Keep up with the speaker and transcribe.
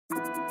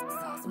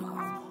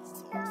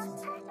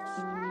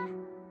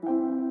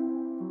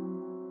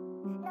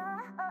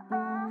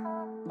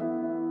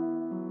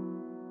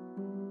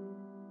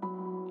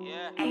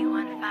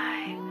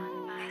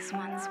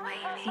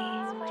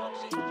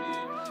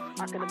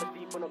never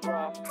sleep on a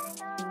graph.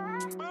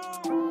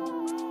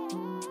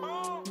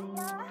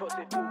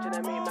 Toxic fumes and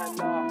they make man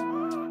laugh.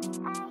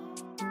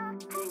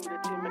 Lean with the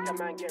team, make a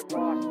man get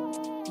lost.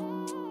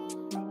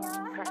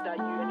 Crashed out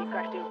you and he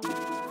crashed in.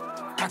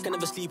 I can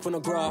never sleep on a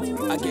graph.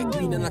 I get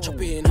green and I chop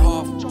it in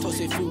half.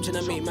 Toxic fumes and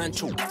I make man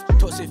choke.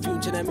 Toxic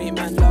fumes and I make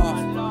man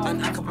laugh.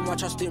 And I can put my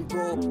trust in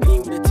bro.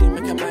 Lean with the team,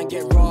 make a man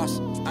get lost.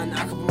 And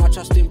I can put my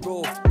trust in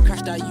bro.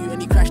 Crashed out you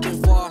and he crashed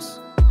in fast.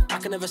 I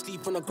can never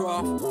sleep on a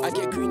graph. I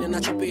get green and I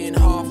chop it in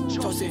half.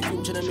 Toxic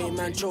fumes and I make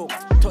man choke.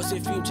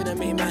 Toxic fumes and I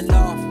make man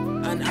laugh.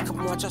 And I can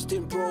put my trust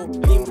in bro.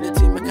 Lean with the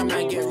team, make a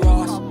man get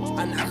lost.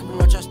 And I can put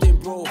my trust in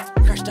bro.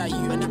 Crashed at you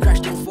and he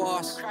crashed in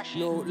fast.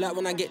 No, like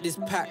when I get this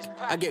pack,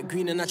 I get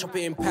green and I chop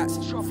it in packs.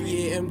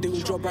 3 AM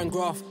doing job and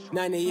graph,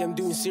 9 AM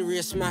doing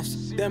serious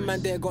maths. Them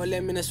man there got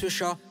lemon and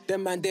swisher.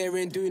 Them man there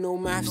ain't doing no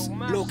maths.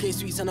 Low K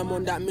sweets and I'm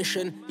on that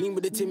mission. Lean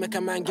with the team, make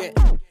a man get.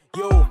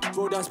 Yo,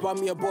 bro dance buy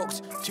me a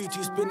box.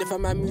 2-2 spin if a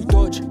man move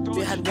dodge.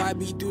 They had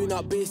YB doing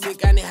up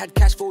basic and they had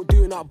cash flow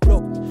doing up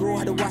block. Bro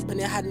had a weapon,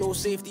 they had no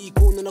safety.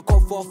 Calling in a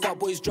call for a fat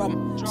boy's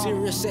drum.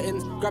 Serious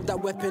settings, grab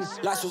that weapon.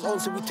 Lights was on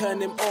so we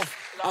turned them off.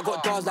 I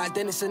got dogs like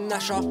Dennis and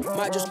Nasher.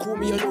 Might just call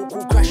me a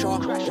local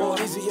crasher.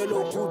 Or is it your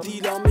local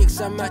dealer? Mix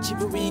and match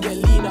even when you get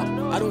lean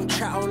up. I don't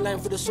chat online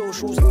for the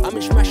socials. I'm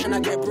in smash and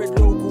I get bread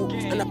local.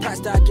 And the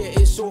packs that I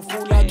get is so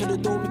full. Out to the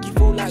door, make you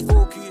feel like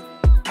Goku.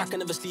 I can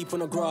never sleep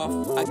on a graph.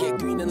 I get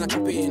green and I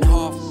chop it in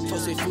half.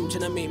 Toxic fumes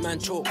and I make man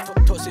choke.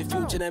 Toxic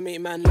fumes and I make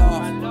man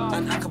laugh.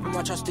 And I can put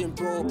my trust in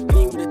bro.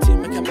 Lean with the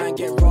team, make a man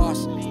get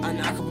ras.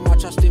 And I can put my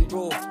trust in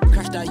bro.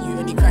 Crashed at you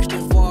and he crashed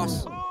in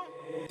fast.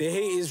 The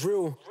hate is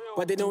real,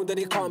 but they know that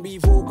they can't be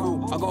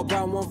vocal. I got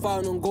brown 1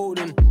 found on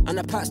golden, and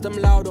the packs them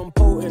loud and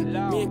potent.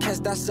 Me and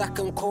Kes, that's Zach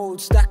and Cold.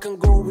 Stack and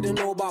go, we didn't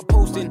know about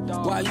posting.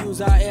 What I use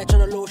out here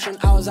trying to lotion,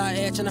 I was out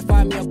here trying to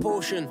find me a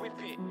potion.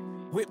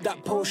 Whip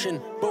that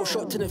potion, both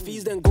shot to the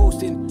fees then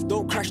ghosting.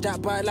 Don't crash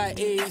that bike like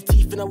A,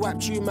 teeth in a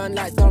whap you man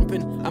like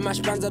dumping. I mash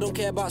bands, I don't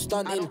care about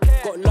stunting.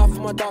 Got love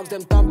for my dogs,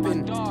 them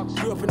dumping.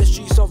 Grew up in the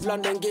streets of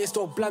London, get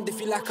so bland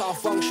if you lack out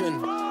of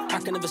function. I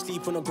can never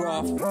sleep on a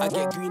graph. I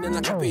get green and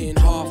I chop it in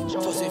half.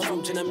 Toxic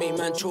fumes and I make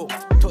man choke.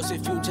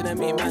 Toxic fumes and I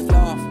make man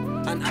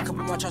laugh. And I can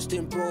put my trust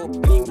in bro.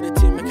 Lean with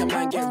the team, make a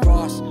man get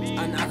ras.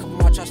 And I can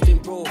put my trust in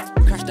bro.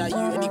 Crashed at you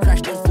and he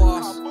crashed in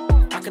fast.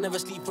 I can never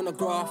sleep on a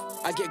graph.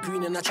 I get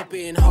green and I chop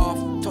it in half.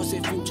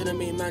 Toxic fumes and I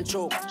make man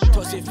choke.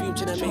 Toxic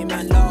fumes and I make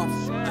man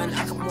laugh. And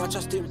I can put my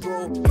trust in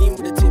bro. Lean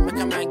with the team, make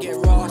a man get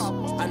ras.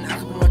 And I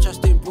can put my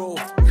trust in bro.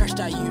 Crashed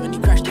at you and he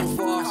crashed in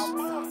fast.